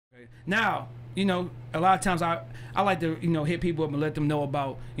Now, you know, a lot of times I like to, you know, hit people up and let them know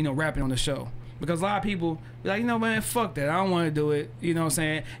about, you know, rapping on the show. Because a lot of people be like, you know, man, fuck that. I don't want to do it. You know what I'm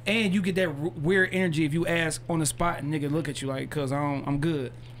saying? And you get that weird energy if you ask on the spot and nigga look at you like, cause I'm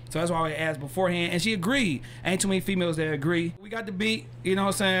good. So that's why I asked beforehand, and she agreed. Ain't too many females that agree. We got the beat, you know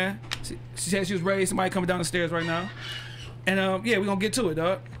what I'm saying? She said she was ready. Somebody coming down the stairs right now. And yeah, we gonna get to it,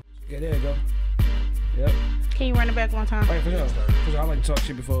 dog. Yeah, there you go. Yep. Can you run it back one time? Right, for sure. I like to talk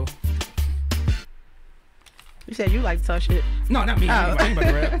shit before. You said you like to talk shit. No, not me. Oh. I ain't about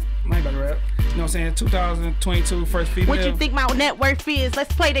to rap. I ain't about to rap. You know what I'm saying? 2022, first female. What you think my net worth is?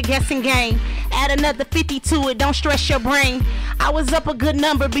 Let's play the guessing game. Add another 50 to it, don't stress your brain. I was up a good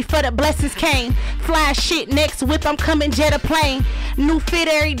number before the blessings came. Fly shit, next whip, I'm coming jet a plane. New fit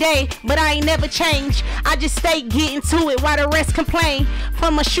every day, but I ain't never changed. I just stay getting to it while the rest complain.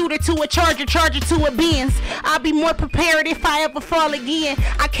 From a shooter to a charger to a Benz. I'll be more prepared if I ever fall again.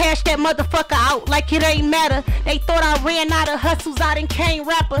 I cash that motherfucker out like it ain't matter. They thought I ran out of hustles, I done came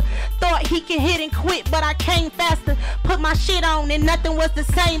rapper. Thought he could hit and quit, but I came faster. Put my shit on and nothing was the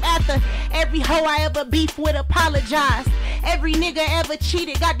same after. Every hoe I ever beef with apologized. Every nigga ever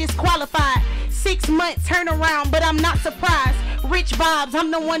cheated got disqualified. 6 months turnaround, but I'm not surprised. Rich vibes, I'm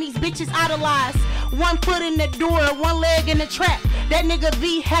the one these bitches idolize. One foot in the door, one leg in the trap. That nigga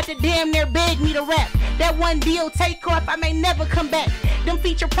V had to damn near beg me to rap. That one deal take off, I may never come back. Them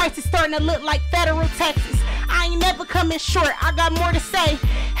feature prices starting to look like federal taxes. I ain't never coming short, I got more to say.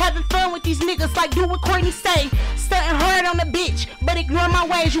 Having fun with these niggas like do what Courtney say. Stunting hard on the bitch, but ignore my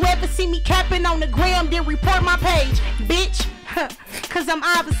ways. You ever see me capping on the gram, then report my page, bitch? Cause I'm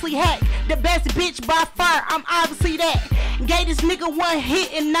obviously hack. The best bitch by far, I'm obviously that. Gave this nigga one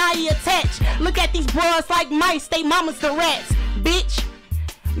hit and now he attached. Look at these bros like mice, they mamas the rats, bitch.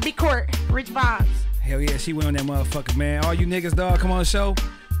 Big Cort, Rich Vibes. Hell yeah, she went on that motherfucker, man. All you niggas, dog, come on the show.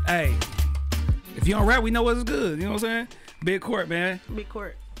 Hey, if you don't rap, we know what's good. You know what I'm saying? Big Cort, man. Big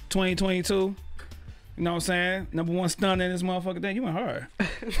Cort. 2022. You know what I'm saying? #1 stun in this motherfucker thing. You went hard.